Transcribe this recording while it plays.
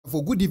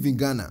For good evening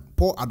Ghana,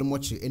 Paul Adom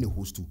Otchere any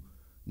hostu.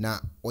 Na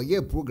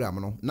oye program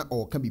no na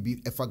o ka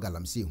bibi efa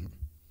Galamsay ho.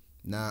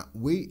 Na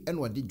we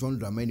enwade John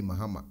Dramani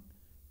Mahama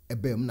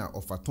ebem na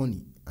ofa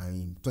Tony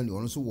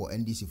ono so wo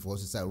NDC for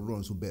society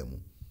ro so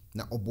bem.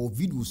 Na obo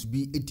videos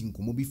bi edi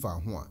nkomo bi fa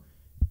ho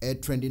a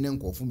trending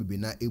nkofo mebe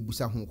na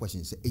ebusa ho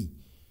question say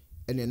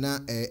ene na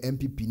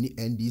MPP ni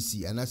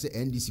NDC anase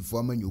NDC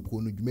for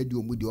amanyoko no dwumadi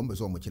omudi o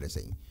mbeso o mo kire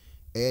sen.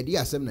 Di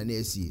asem na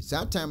esi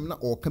saa time na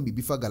o ka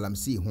bibi fa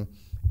Galamsay ho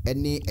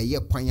ene eye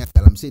kwanya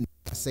Galamsay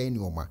say ni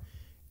oma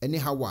ene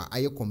hawa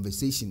aye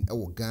conversation e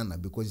wo Ghana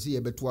because see ye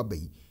beto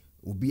abai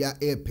obia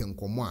e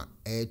penkomo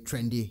a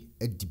trendy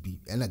edibi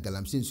ena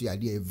Galamsay so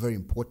yade very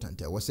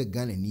important was a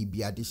Ghana ni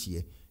bia de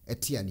hye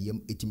etia ne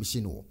yam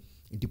etimise no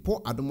nti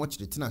Paul Adom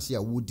Otchere tena se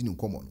a wodi ni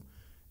nkomo no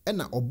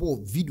ena obo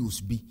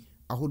videos bi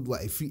ahodo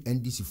a free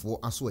NDC for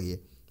aso ye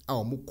a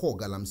omo call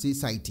Galamsay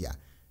site a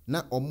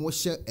na omo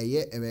hye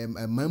eye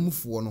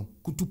mamufo no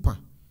kutupa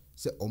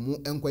se omo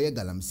enkoye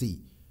Galamsay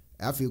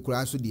afi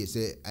kura so de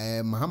se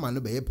Mahama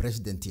no be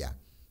president ya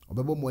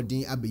obebo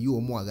modin abeyi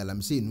omo a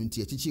Galamsay no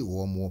nti achichi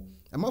wo omo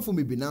amafo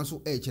mebi na so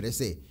kire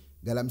se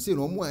Galamsay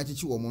no omo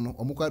achichi wo omo no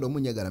omo kwa do omo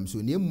nya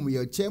Galamsay ne emu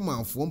ye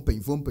chairman fo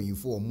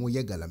mpanyifo omo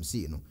ye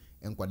Galamsay no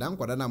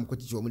enkwada na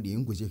amkochichi omo de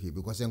enkoche hwe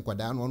because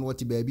enkwada no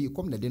woti baabi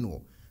kom na de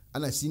no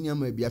ana senior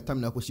ma bi atam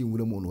na akochi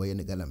nwura mu no ye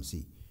ne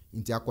Galamsay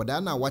nti akwada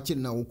na wachi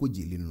na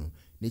wokojeli no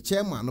ne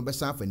chairman no be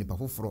sa afa nipa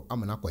foforo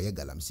amana koye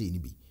Galamsay ni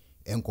bi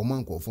enkoman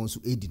nkofo nso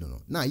edi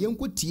no na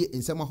yenkotie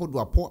nsema hodo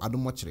a Paul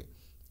Adom Otchere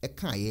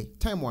ekaye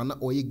time wana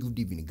oye good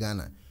evening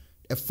Ghana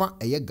efa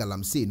eye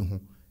Galamsay no ho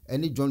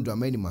ene John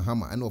Dramani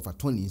Mahama ana ofa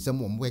Tony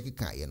nsema ombo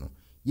ekekaye no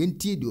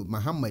yentie de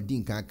Mahama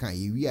din kan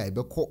ye wi a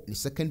ebekọ the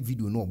second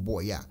video no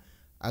boy ya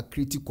a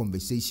critical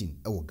conversation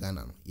e wo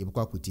Ghana no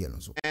yebekọ akotie no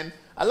so. And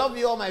I love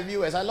you all my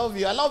viewers. I love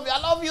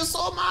you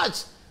so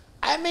much.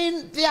 I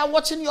mean, they are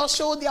watching your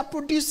show. They are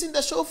producing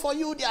the show for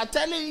you. They are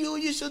telling you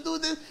you should do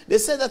this. They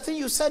said the thing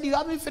you said, you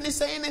haven't finished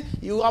saying it.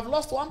 You have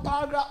lost one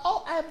paragraph.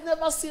 Oh, I have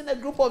never seen a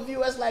group of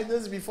viewers like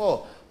this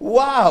before.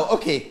 Wow.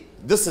 Okay,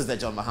 this is the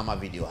John Mahama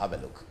video. Have a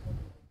look.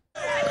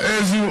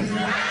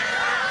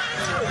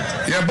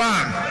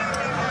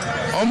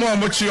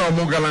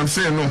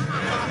 Galamsay no.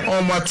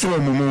 Omo tu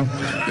omumu.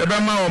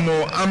 Yebema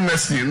omo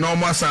amnesty no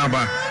omo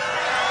saba.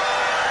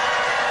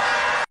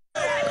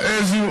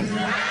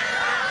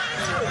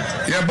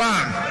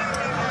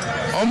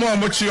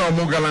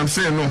 Omo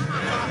Galamsay no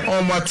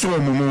omo tu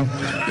omumu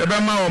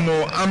yebema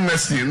omo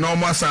amnesty no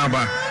omo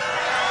saba.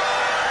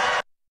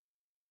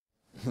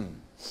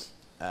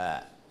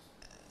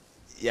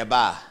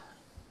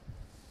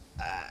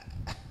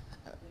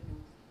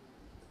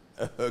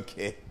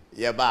 Okay,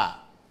 yeba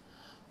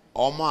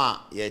omo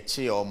ye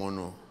chi omo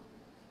no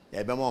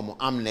yebema omo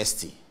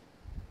amnesty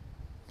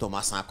to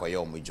masan koye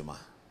omo juma.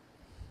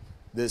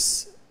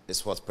 This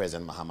is what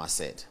President Mahama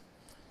said.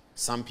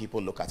 Some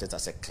people look at it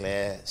as a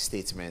clear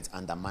statement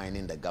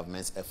undermining the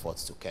government's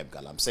efforts to curb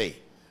Galamsay.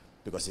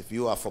 Because if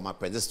you are former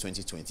president,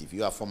 2020, if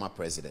you are former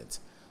president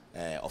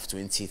of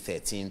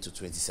 2013 to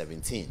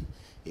 2017,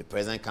 a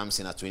president comes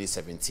in at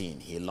 2017,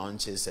 he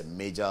launches a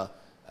major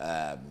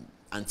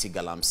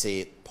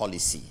anti-Galamsay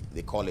policy.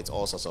 They call it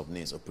all sorts of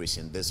names,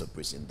 operation this,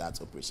 operation that.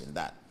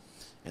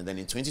 And then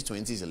in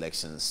 2020's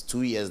elections,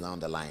 2 years down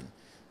the line,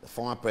 the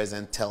former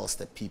president tells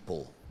the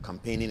people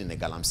campaigning in the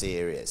Galamsay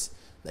areas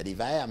that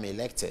if I am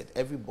elected,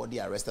 everybody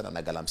arrested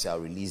under Galamsay, I'll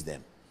release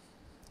them.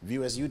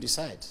 Viewers, you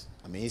decide.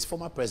 I mean, he's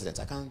former president.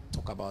 I can't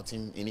talk about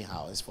him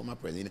anyhow. He's former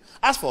president.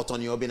 As for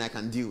Tony Aubin, I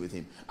can deal with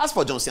him. As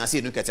for Johnson,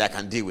 I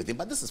can deal with him.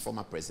 But this is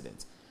former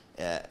president.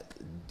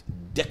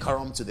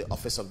 Decorum to the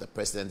office of the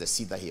president, the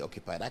seat that he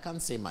occupied. I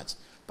can't say much.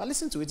 But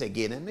listen to it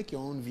again and make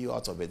your own view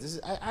out of it.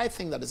 I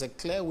think that is a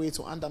clear way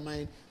to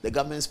undermine the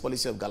government's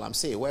policy of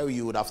Galamsay, where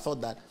you would have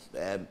thought that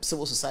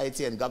civil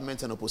society and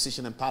government and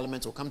opposition and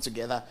parliament will come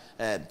together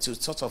to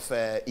sort of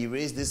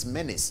erase this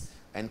menace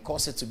and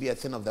cause it to be a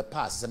thing of the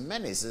past. It's a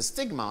menace, a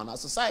stigma on our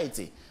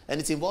society,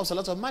 and it involves a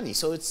lot of money.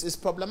 So it's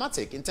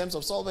problematic in terms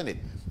of solving it.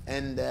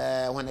 And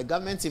when a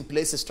government in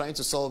place is trying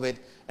to solve it,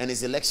 and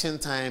it's election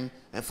time,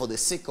 and for the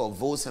sake of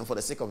votes and for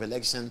the sake of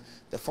election,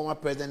 the former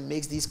president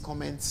makes these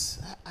comments.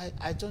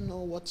 I don't know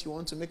what you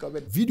want to make of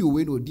it. Video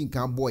we no din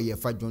kan boy ye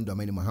fa John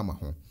Dramani Mahama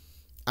ho.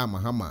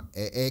 Mahama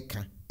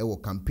eka wo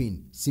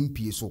campaign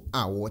simpie so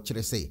wo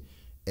kire say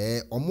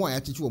omo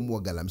ayachichi omo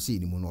Galamsay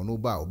ni mu no no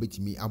ba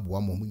obetimi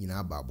aboa mo nyina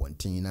aba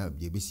abonten na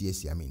be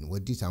besiesi amen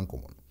wadi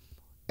sankomo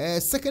no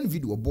second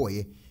video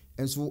boy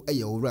enso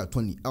eye owura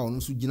Tony ono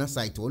so gina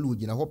site ono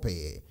gina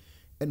hope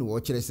ene wo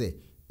kire say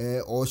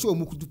o show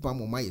mu kutupa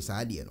mo mai sa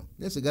ade no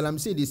nese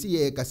Galamsay de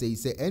say ka say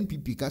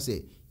NPP ka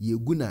say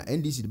yegu na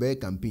NDC be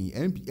campaign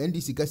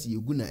NDC ka say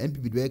yegu na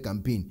NPP be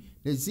campaign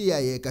ne say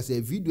ya ka say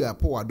video a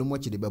Paul Adom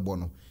Otchere be bo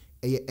no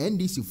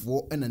NDC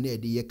for and an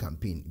idea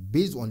campaign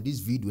based on this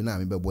video na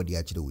me be body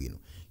actually we no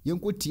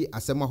yenkotie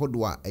asema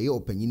hodo a eye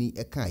opanyini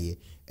ekaye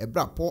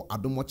ebra Paul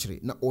Adom Otchere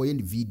na oye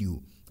ni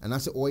video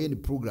anase oye ni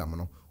program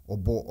no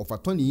obo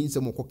of Tony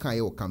nsem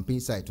okokaye o campaign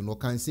site no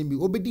kan sembi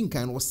obedi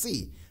nkan no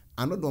say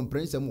Adom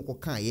prince mu ko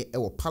kan ye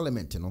e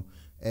parliament no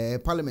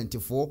parliament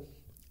for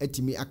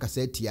etimi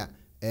akasa etia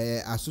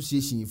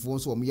association for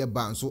so omo ye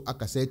ban so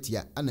akasa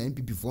etia ana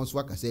MPP for so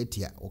akasa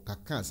etia o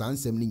kaka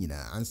sansem ni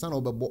nyina ansa na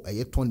obebo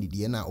eye toni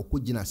de na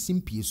okogina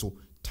simpie so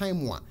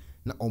time wa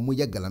na omo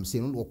ye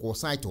Galamsay no ko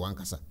site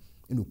wankasa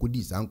eno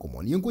kodi san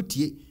komo ne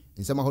yenkotie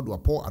nsema hodo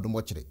Paul Adom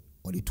Otchere.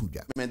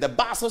 The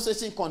Bar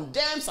Association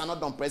condemns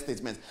Adom press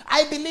statements.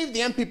 I believe the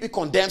MPP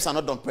condemns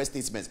Adom press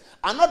statements.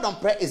 Adom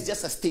press is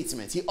just a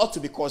statement. He ought to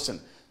be cautioned.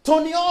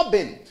 Tony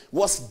Aubin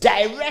was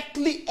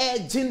directly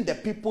urging the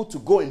people to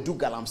go and do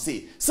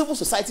Galamsay. Civil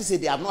society say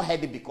they have not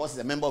heard it because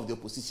he's a member of the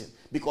opposition.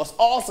 Because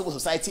all civil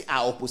society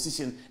are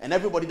opposition and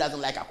everybody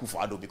doesn't like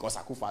Akufo-Addo because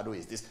Akufo-Addo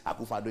is this,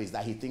 Akufo-Addo is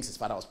that. He thinks his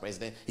father was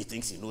president. He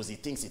thinks he knows. He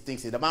thinks.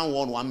 The man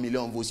won 1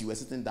 million votes. You were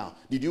sitting down.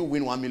 Did you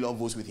win 1 million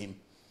votes with him?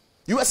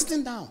 You were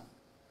sitting down.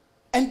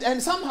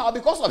 And somehow,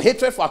 because of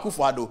hatred for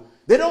Akufo-Addo,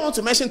 they don't want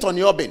to mention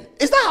Tony Aubin.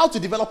 Is that how to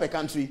develop a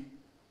country?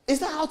 Is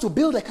that how to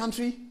build a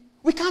country?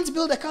 We can't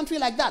build a country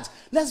like that.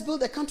 Let's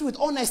build a country with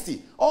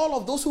honesty. All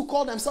of those who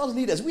call themselves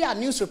leaders, we are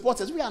news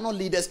reporters. We are not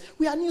leaders.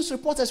 We are news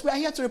reporters. We are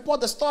here to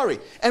report the story.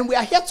 And we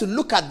are here to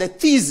look at the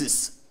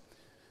thesis,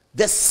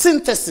 the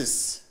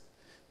synthesis,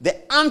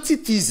 the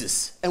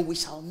antithesis. And we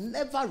shall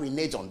never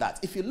renege on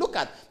that. If you look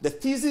at the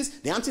thesis,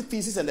 the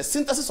antithesis, and the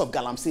synthesis of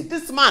Galamsay,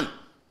 this man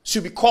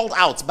should be called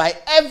out by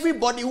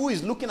everybody who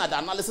is looking at the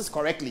analysis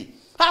correctly.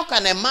 How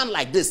can a man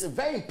like this, a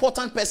very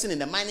important person in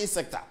the mining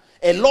sector,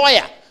 a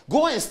lawyer,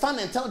 go and stand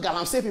and tell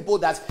Galamsay people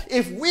that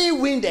if we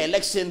win the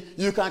election,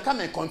 you can come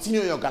and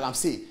continue your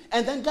Galamsay?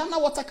 And then Ghana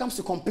Water comes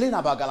to complain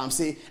about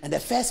Galamsay, and the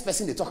first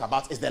person they talk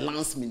about is the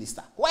lands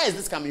minister. Where is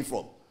this coming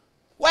from?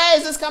 Where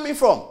is this coming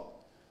from?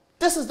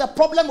 This is the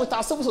problem with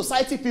our civil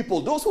society people.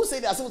 Those who say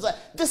they are civil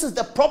society, this is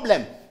the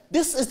problem.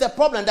 This is the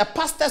problem. The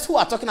pastors who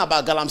are talking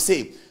about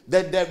Galamsay,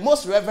 the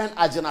most Reverend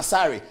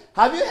Ajanasari.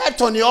 Have you heard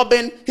Tony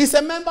Aubin? He's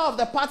a member of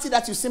the party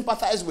that you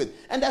sympathize with.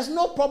 And there's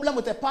no problem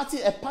with a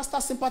pastor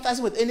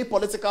sympathizing with any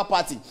political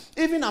party.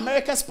 Even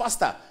America's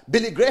pastor,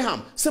 Billy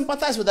Graham,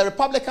 sympathized with the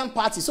Republican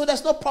Party. So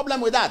there's no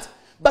problem with that.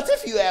 But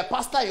if you are a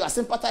pastor, you are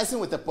sympathizing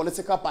with a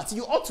political party,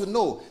 you ought to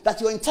know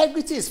that your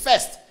integrity is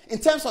first. In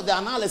terms of the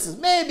analysis,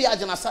 maybe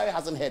Ajanasari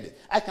hasn't heard it.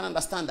 I can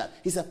understand that.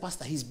 He's a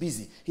pastor. He's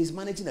busy. He's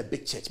managing a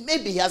big church.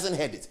 Maybe he hasn't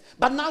heard it.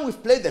 But now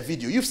we've played the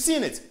video. You've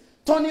seen it.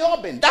 Tony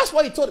Aubin, that's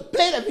what he told.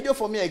 Play the video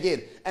for me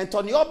again. And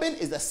Tony Aubin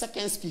is the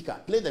second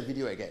speaker. Play the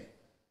video again.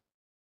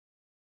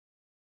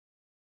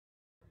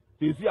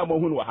 You see, I'm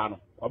on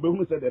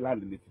said the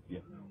land in the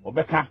city.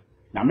 Obeka,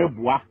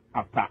 Namebua,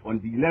 after on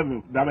the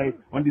 11th,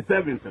 on the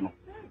 7th,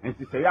 and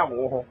she say, at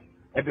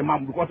the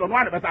mom, because on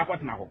one of us, I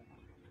got now.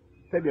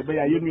 Said the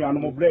Bay, you know,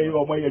 Moblay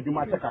or my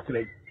Jumata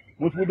Clay.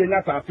 Which would be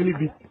not a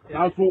Philippi.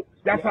 Also,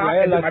 that's how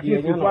I like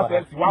it.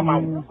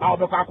 One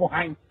out of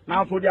Alcohol.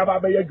 Now, so the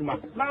Abba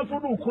now, so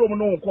do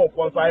Chromo call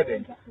for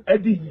Friday.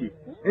 Eddie,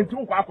 and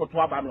 2 for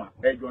Twabana,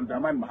 John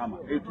Dramani Mahama,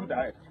 a 2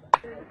 diet.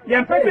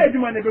 Yeah,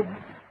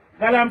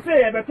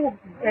 Galamsay,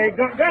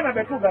 Ghana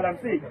Betu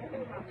Galamsay.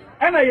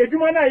 And I do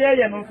my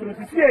no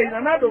to see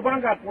another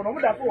vanguard for no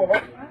that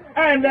over.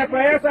 And the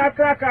players are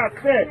crackers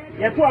say,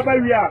 Yatua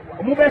Baria,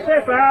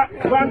 Mubesa,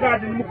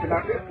 vanguard in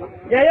Mukina.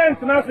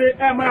 Yayans now say,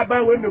 Emma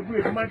by when the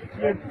good man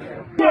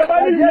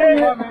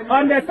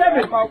on the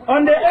 7th,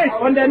 on the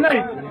 8th, on the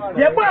 9th.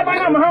 Yabba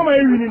Mahama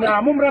in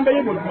Mumramba.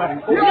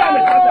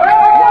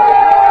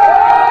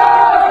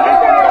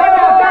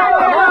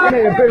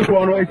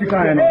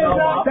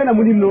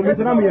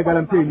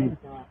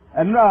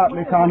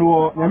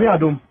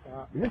 Adom.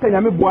 This is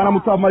Yami Buana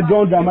Mutama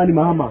John Dramani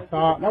Mahama.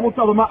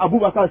 Namutama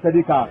Abubakar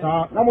Sadika.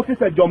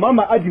 Namutisa John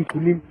Mama Adim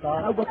Kunim.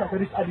 I got a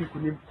Adim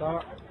Kunim.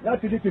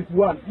 That's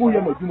 21.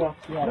 Muyam Juma.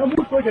 Namu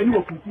Soja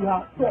you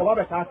Kuha. So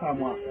Robert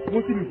Asama.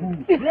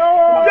 Musibu. If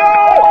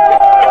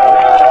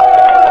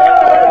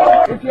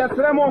you are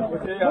Tremo,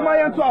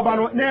 Mayan to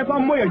Abano, never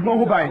more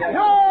Mohubai.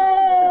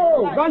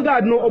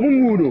 Vanguard no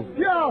Omumuno.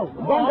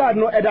 Vanguard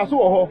no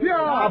Edaso.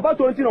 About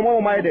 20 no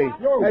more my day.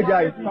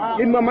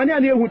 In my money, I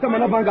knew who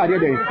Tamana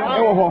Vanguard day.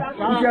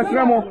 If you are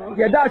Tremo,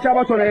 your Dutch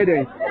Abaton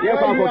day.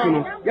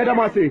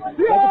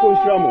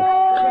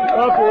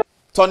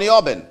 Tony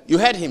Aubin, you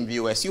heard him,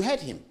 viewers. You heard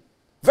him.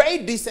 Very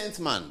decent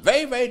man.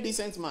 Very, very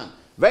decent man.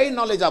 Very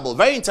knowledgeable.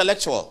 Very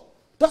intellectual.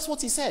 That's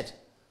what he said.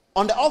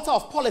 On the altar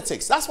of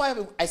politics. That's why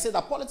I said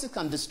that politics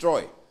can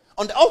destroy.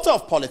 On the altar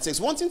of politics,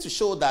 wanting to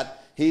show that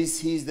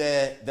he's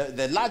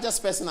the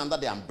largest person under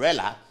the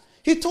umbrella,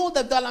 he told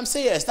the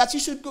Galamsayers that you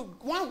should go,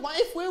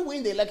 if we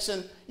win the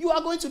election, you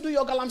are going to do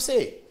your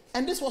Galamsay.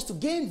 And this was to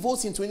gain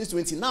votes in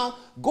 2020. Now,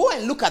 go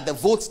and look at the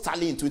votes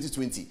tally in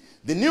 2020.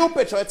 The New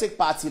Patriotic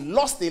Party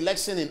lost the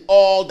election in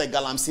all the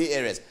Galamsay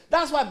areas.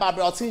 That's why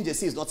Barbara Otchere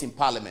is not in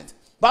parliament.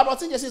 Barbara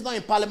Otchere is not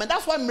in parliament.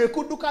 That's why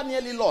Mreku Duka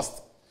nearly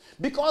lost.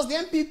 Because the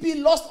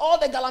MPP lost all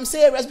the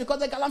Galamsay areas because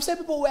the Galamsay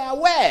people were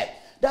aware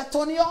that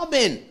Tony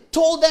Aubin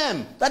told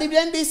them that if the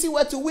NDC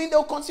were to win, they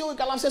will continue with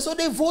Galamsay. So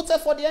they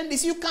voted for the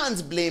NDC. You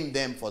can't blame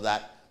them for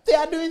that. They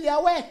are doing their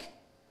work.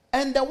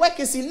 And the work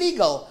is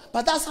illegal,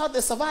 but that's how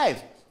they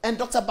survive. And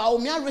Dr.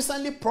 Bawumia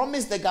recently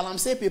promised the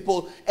Galamsey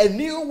people a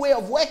new way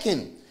of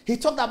working. He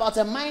talked about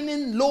a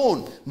mining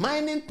loan,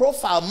 mining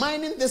profile,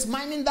 mining this,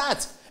 mining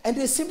that. And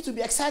they seem to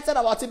be excited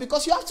about it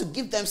because you have to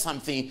give them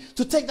something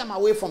to take them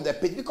away from the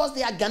pit, because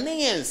they are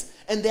Ghanaians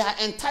and they are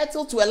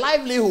entitled to a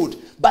livelihood.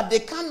 But they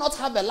cannot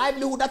have a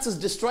livelihood that is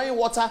destroying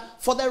water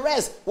for the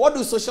rest. What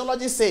do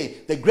sociologists say?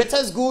 The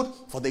greatest good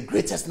for the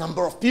greatest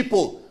number of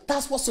people.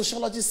 That's what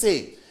sociologists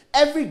say.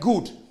 Every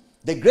good,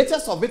 the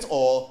greatest of it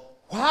all,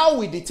 how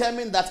we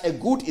determine that a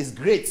good is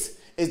great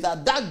is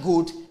that that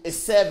good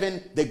is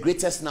serving the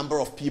greatest number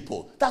of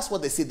people. That's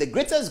what they say. The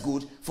greatest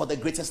good for the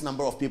greatest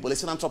number of people.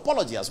 It's in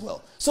anthropology as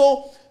well.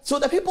 So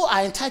the people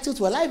are entitled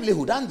to a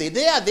livelihood, aren't they?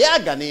 They are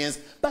Ghanaians,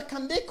 but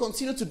can they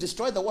continue to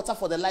destroy the water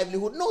for the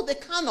livelihood? No, they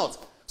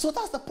cannot. So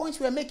that's the point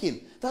we're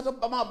making. That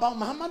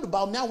Muhammadu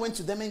Bawumia went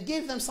to them and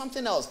gave them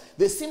something else.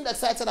 They seemed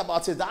excited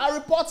about it. Our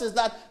report is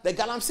that the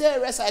Galamsey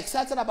areas are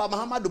excited about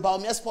Muhammadu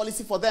Bawumia's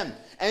policy for them.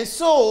 And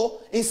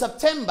so, in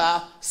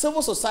September,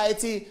 civil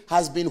society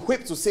has been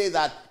whipped to say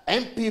that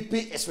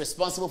MPP is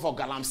responsible for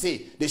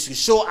Galamsey. They should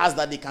show us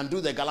that they can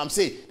do the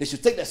Galamsey. They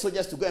should take the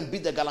soldiers to go and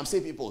beat the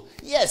Galamsey people.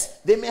 Yes,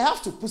 they may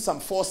have to put some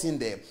force in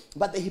there,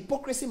 but the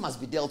hypocrisy must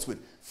be dealt with.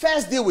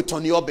 First, deal with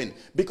Tony Aubin,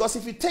 because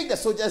if you take the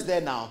soldiers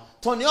there now,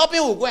 Tony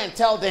Aubin will go and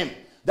tell them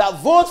that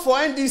vote for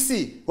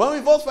NDC. When we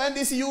vote for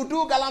NDC, you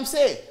do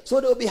Galamsey.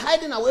 So they will be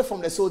hiding away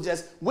from the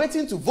soldiers,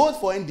 waiting to vote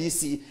for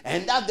NDC,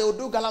 and that they will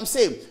do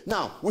Galamsey.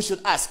 Now, we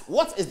should ask,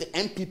 what is the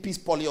MPP's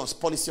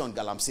policy on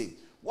Galamsey?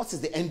 What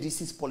is the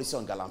NDC's policy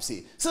on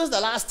Galamsey? Since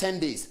the last 10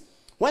 days,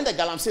 when the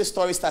Galamsey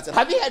story started,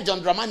 have you heard John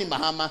Dramani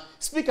Mahama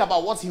speak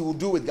about what he will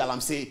do with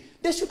Galamsey?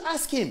 They should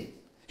ask him.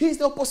 He's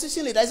the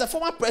opposition leader. He's a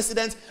former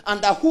president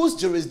under whose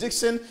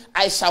jurisdiction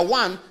Aisha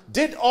Wan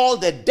did all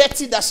the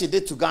dirty that she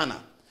did to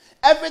Ghana.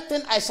 Everything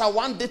Aisha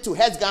Wan did to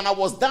hurt Ghana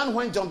was done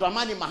when John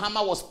Dramani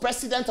Mahama was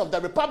president of the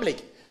republic.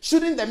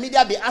 Shouldn't the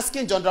media be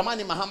asking John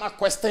Dramani Mahama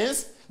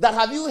questions? That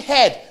have you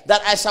heard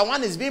that Aisha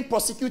Wan is being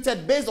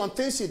prosecuted based on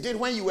things she did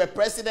when you were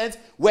president?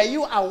 Were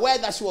you aware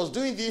that she was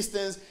doing these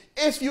things?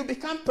 If you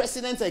become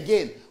president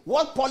again,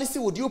 what policy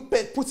would you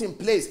put in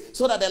place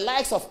so that the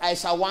likes of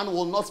Aisha Wan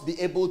will not be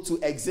able to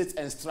exist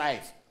and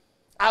strive?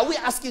 Are we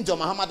asking John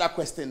Mahama that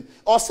question?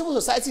 Or civil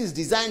society is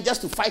designed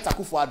just to fight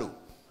Akufo-Addo?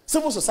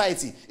 Civil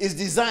society is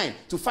designed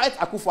to fight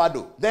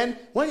Akufo-Addo. Then,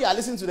 when you are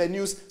listening to the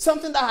news,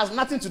 something that has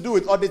nothing to do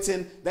with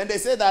auditing, then they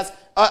say that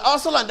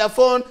also on the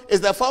phone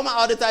is the former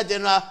Auditor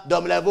General,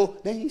 Dom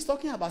Levo. Then he's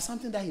talking about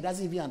something that he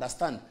doesn't even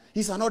understand.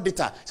 He's an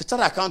auditor, he's a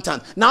chartered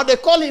accountant. Now they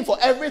call him for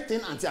everything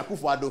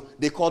anti-Akufo-Addo.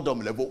 They call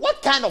Dom Levo.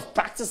 What kind of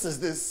practice is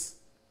this?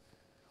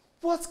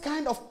 What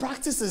kind of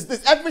practice is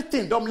this?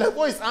 Everything. Dom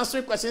Levo is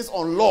answering questions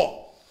on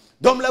law.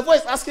 Dom Levo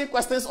is asking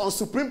questions on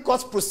Supreme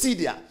Court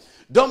procedure.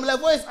 Dom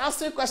Levo is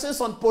asking questions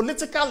on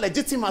political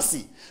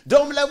legitimacy.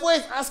 Dom Levo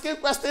is asking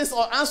questions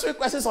or answering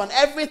questions on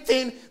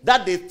everything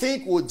that they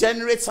think will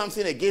generate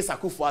something against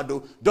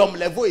Akufo-Addo. Dom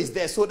Levo is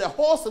there. So the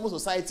whole civil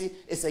society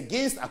is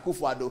against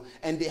Akufo-Addo,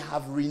 and they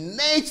have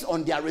reneged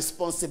on their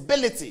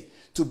responsibility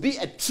to be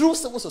a true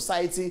civil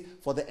society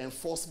for the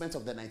enforcement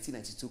of the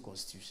 1992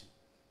 Constitution.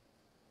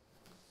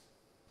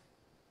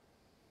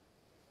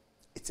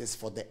 It is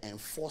for the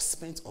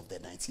enforcement of the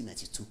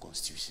 1992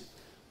 Constitution.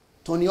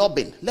 Tony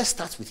Aubin, let's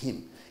start with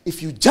him.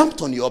 If you jump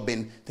Tony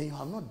Aubin, then you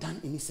have not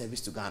done any service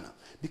to Ghana.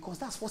 Because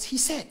that's what he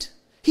said.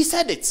 He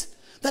said it.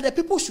 That the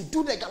people should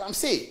do the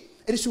Galamsey.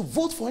 And they should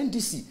vote for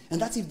NDC. And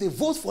that if they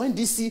vote for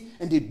NDC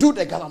and they do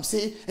the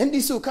Galamsey,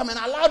 NDC will come and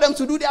allow them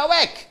to do their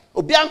work.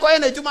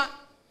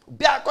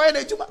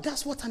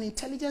 That's what an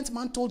intelligent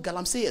man told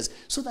Galamseyers.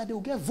 So that they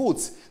will get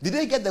votes. Did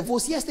they get the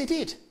votes? Yes, they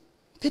did.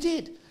 They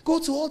did. Go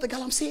to all the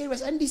Galamsey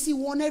areas. NDC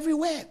won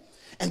everywhere.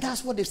 And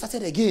that's what they've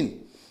started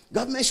again.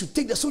 Government should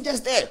take the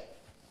soldiers there.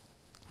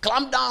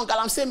 Clamp down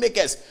Galamsey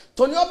makers.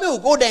 Tony Aubin will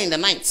go there in the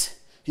night.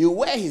 He will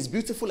wear his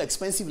beautiful,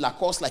 expensive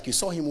Lacoste like you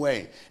saw him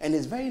wearing. And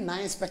his very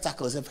nice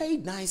spectacles. A very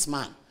nice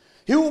man.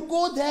 He will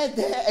go there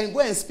and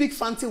go and speak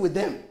fancy with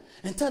them.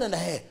 And tell them that,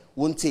 hey,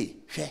 won't he?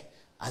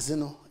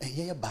 Azeno,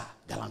 ba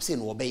Galamsey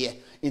no obeye.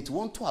 It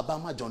won't to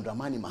Obama John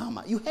Dramani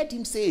Mahama. You heard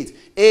him say it.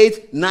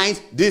 8, 9,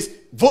 this.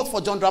 Vote for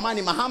John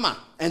Dramani Mahama.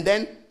 And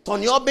then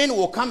Tony Aubin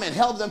will come and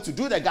help them to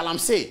do the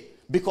Galamsey.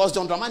 Because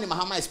John Dramani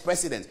Mahama is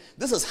president.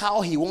 This is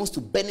how he wants to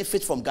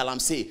benefit from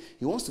Galamsey.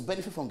 He wants to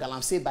benefit from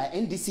Galamsey by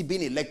NDC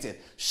being elected.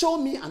 Show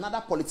me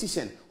another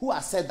politician who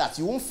has said that.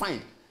 You won't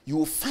find. You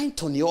will find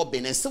Tony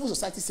Aubin, and civil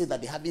society say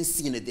that they haven't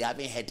seen it, they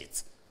haven't heard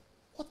it.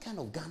 What kind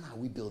of Ghana are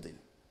we building?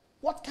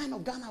 What kind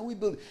of Ghana are we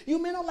building? You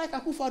may not like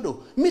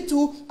Akufo-Addo. Me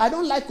too. I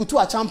don't like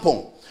Kutu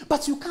Achampong.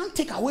 But you can't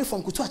take away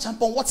from Kutu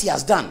Achampong what he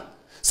has done.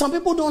 Some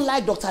people don't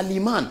like Dr.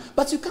 Liman,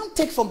 but you can't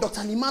take from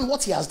Dr. Liman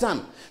what he has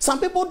done.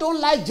 Some people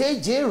don't like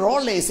J.J.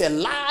 Rawlings. A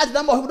large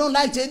number of people don't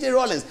like J.J.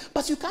 Rawlings,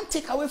 but you can't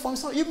take away from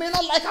some. You may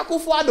not like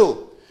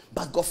Akufo-Addo.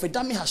 But Godfrey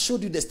Dami has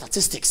showed you the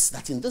statistics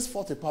that in this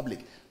Fourth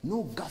Republic,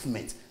 no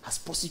government has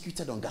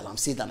prosecuted on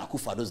Galamsey than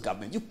Akufo-Addo's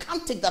government. You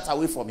can't take that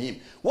away from him.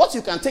 What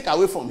you can take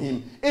away from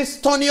him is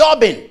Tony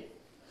Aubin.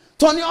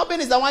 Tony Aubin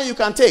is the one you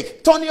can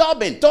take. Tony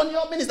Aubin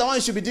is the one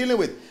you should be dealing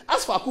with.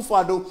 As for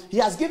Akufo-Addo, he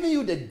has given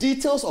you the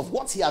details of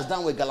what he has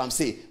done with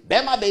Galamsay.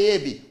 Bema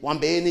Beyebi,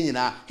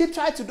 Wambeye. He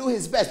tried to do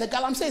his best. The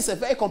Galamsay is a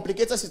very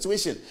complicated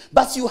situation.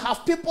 But you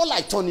have people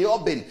like Tony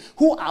Aubin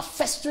who are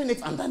festering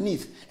it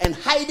underneath and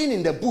hiding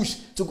in the bush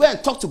to go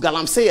and talk to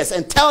Galamsayers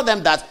and tell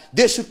them that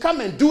they should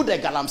come and do the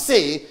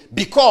Galamsay,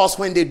 because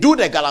when they do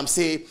the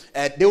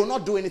Galamsay, they will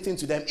not do anything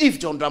to them if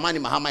John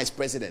Dramani Mahama is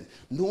president.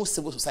 No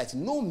civil society,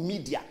 no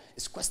media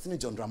is questioning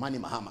John Dramani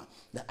Mahama.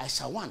 That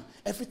Aisha-Wan,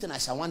 everything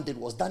Aisha-Wan did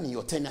was done in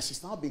your tenure.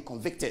 She's now been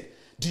convicted.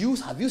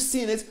 Have you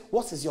seen it?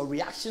 What is your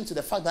reaction to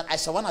the fact that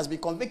Aisha-Wan has been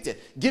convicted?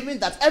 Given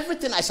that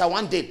everything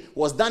Aisha-Wan did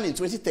was done in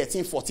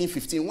 2013, 14,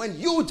 15, when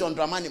you, John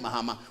Dramani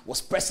Mahama,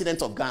 was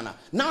president of Ghana.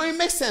 Now it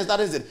makes sense, that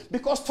is it.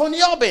 Because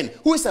Tony Aubin,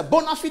 who is a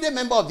bona fide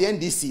member of the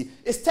NDC,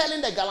 is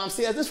telling the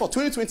Galamsayers this for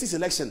 2020's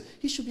election.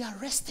 He should be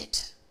arrested.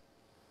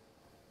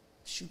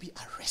 Should be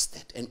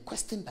arrested and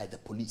questioned by the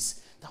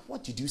police. Now,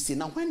 what did you say?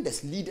 Now, when the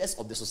leaders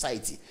of the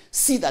society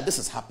see that this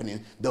is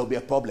happening, there will be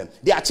a problem.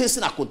 They are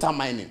chasing Akonta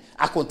mining.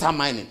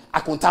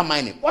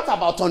 What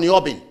about Tony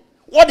Aubin?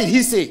 What did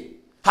he say?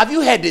 Have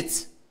you heard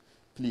it?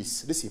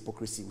 Please, this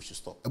hypocrisy, we should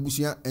stop.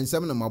 Abusia and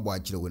seven of my boy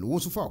children, one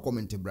so far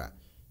comment, bra.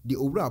 The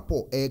Obra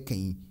Paul Air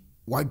King,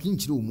 Wadrin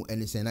Chrum,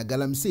 and say,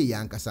 Galamsay,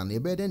 Yankasan, a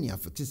bed any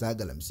affects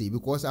Galamsay,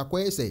 because I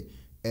quite say,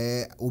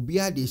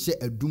 Obia de share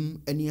a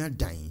doom any are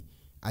dying.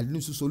 I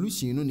didn't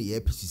solution on the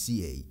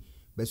APCCA.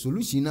 But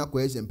solution na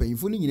kwese and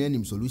painful in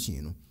any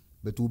solution,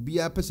 but will be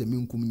a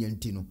person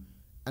communiantino,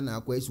 and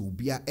our quest will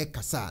be a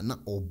ekasa na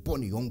or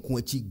bonny young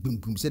quachi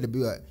bim said a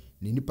beer,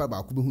 Nipa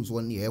Bakubu who's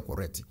 1 year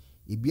correct.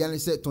 If Bian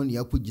said Tony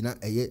Akujina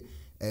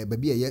a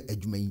baby a year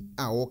edumay,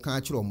 our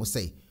catcher or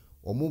say,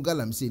 or more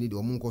Galamsay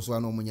or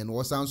Munkoswano Munyan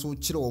or sound so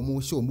chill or more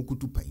show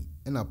Mukutu pain,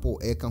 and a poor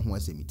air can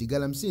once me. The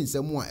Galamsay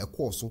some more a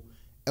corso,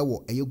 a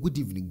good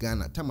evening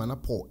Ghana, Tamana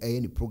poor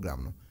any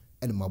program,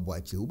 and my boy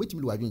chill, which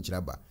will I drink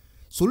rubber.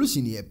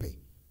 Solution here pay.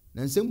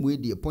 And some way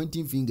the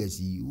pointing fingers,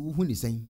 who is saying.